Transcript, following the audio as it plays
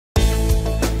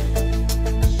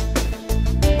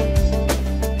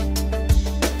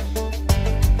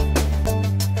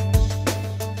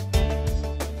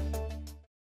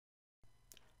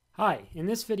Hi, in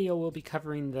this video we'll be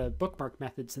covering the bookmark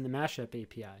methods in the Mashup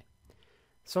API.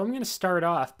 So I'm going to start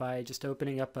off by just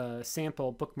opening up a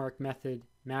sample bookmark method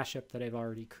mashup that I've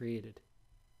already created.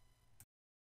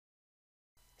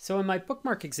 So in my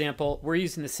bookmark example, we're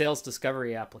using the sales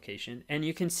discovery application, and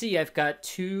you can see I've got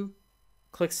two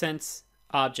Qlik Sense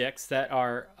objects that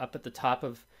are up at the top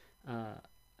of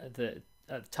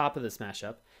this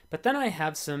mashup, but then I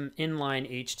have some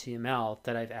inline HTML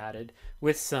that I've added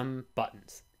with some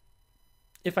buttons.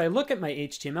 If I look at my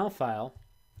HTML file,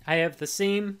 I have the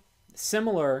same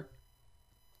similar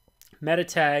meta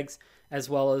tags as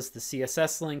well as the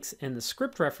CSS links and the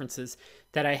script references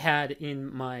that I had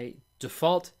in my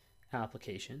default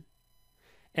application.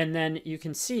 And then you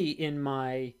can see in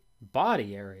my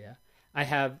body area, I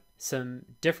have some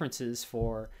differences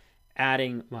for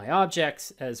adding my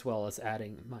objects as well as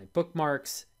adding my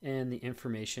bookmarks and the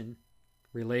information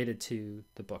related to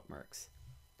the bookmarks.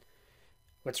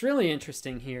 What's really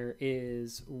interesting here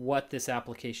is what this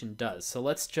application does. So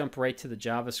let's jump right to the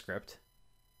JavaScript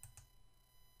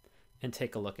and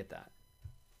take a look at that.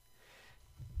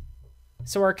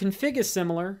 So our config is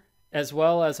similar, as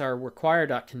well as our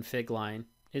require.config line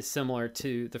is similar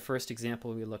to the first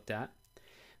example we looked at.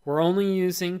 We're only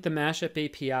using the Mashup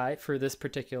API for this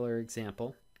particular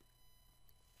example.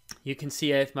 You can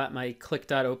see I've got my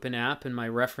Qlik.openApp and my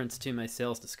reference to my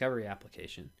sales discovery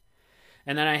application.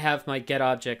 And then I have my get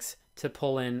objects to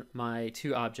pull in my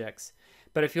two objects.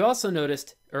 But if you also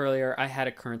noticed earlier, I had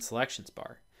a current selections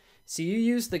bar. So you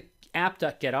use the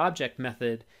app.getObject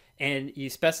method and you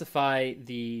specify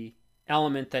the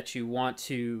element that you want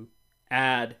to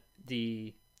add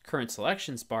the current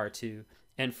selections bar to.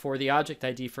 And for the object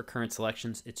ID for current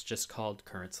selections, it's just called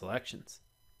current selections.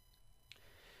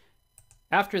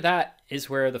 After that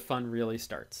is where the fun really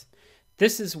starts.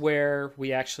 This is where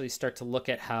we actually start to look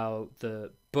at how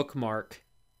the bookmark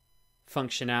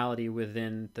functionality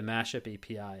within the Mashup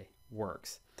API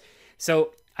works.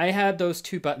 So I had those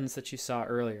two buttons that you saw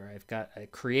earlier. I've got a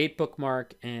create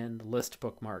bookmark and list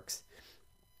bookmarks.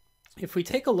 If we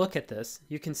take a look at this,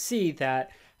 you can see that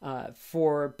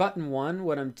for button 1,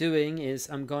 what I'm doing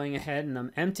is I'm going ahead and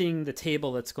I'm emptying the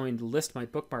table that's going to list my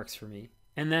bookmarks for me.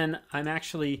 And then I'm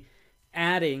actually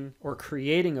adding or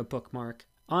creating a bookmark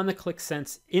on the Qlik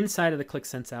Sense inside of the Qlik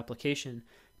Sense application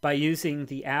by using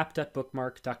the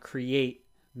app.bookmark.create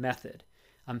method.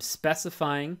 I'm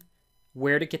specifying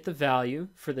where to get the value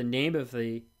for the name of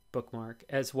the bookmark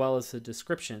as well as the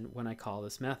description when I call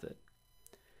this method.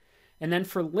 And then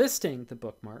for listing the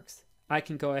bookmarks, I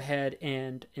can go ahead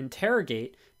and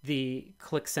interrogate the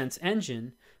Qlik Sense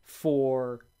engine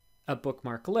for a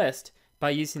bookmark list by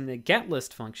using the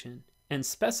getList function and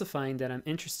specifying that I'm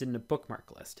interested in a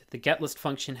bookmark list. The getList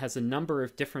function has a number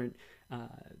of different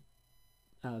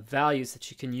values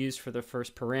that you can use for the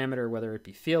first parameter, whether it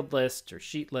be field list or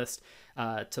sheet list,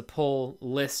 to pull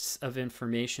lists of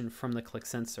information from the Qlik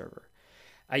Sense server.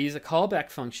 I use a callback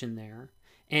function there,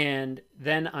 and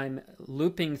then I'm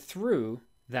looping through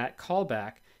that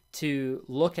callback to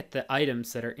look at the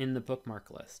items that are in the bookmark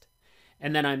list.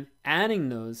 And then I'm adding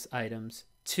those items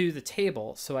to the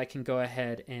table so I can go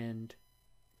ahead and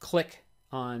click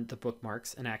on the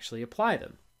bookmarks and actually apply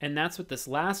them. And that's what this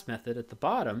last method at the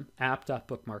bottom,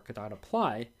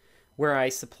 app.bookmark.apply, where I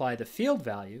supply the field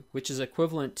value, which is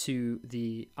equivalent to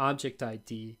the object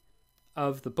ID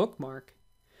of the bookmark,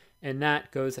 and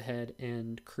that goes ahead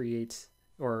and creates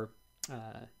or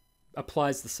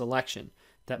applies the selection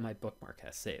that my bookmark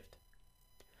has saved.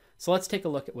 So let's take a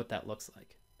look at what that looks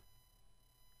like.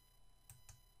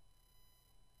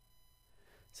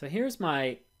 So here's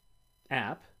my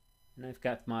app, and I've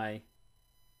got my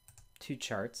two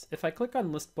charts. If I click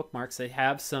on list bookmarks, I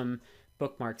have some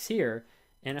bookmarks here,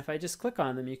 and if I just click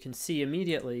on them, you can see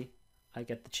immediately I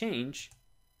get the change.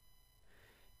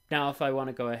 Now if I want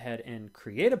to go ahead and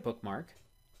create a bookmark,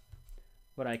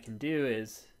 what I can do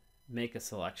is make a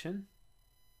selection.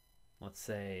 Let's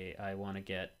say I want to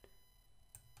get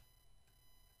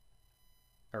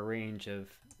a range of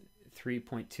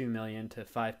 3.2 million to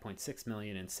 5.6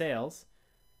 million in sales.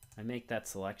 I make that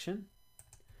selection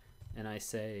and I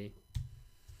say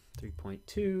 3.2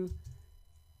 to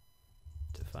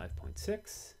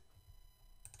 5.6.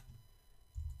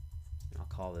 I'll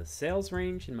call this sales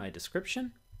range in my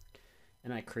description,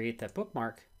 and I create that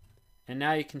bookmark. And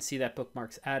now you can see that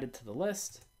bookmark's added to the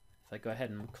list. If I go ahead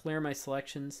and clear my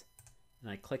selections and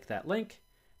I click that link,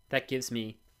 that gives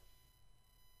me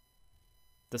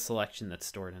the selection that's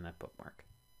stored in that bookmark.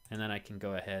 And then I can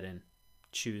go ahead and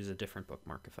choose a different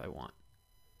bookmark if I want.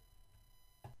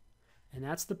 And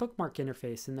that's the bookmark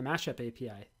interface in the Mashup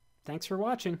API. Thanks for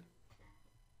watching.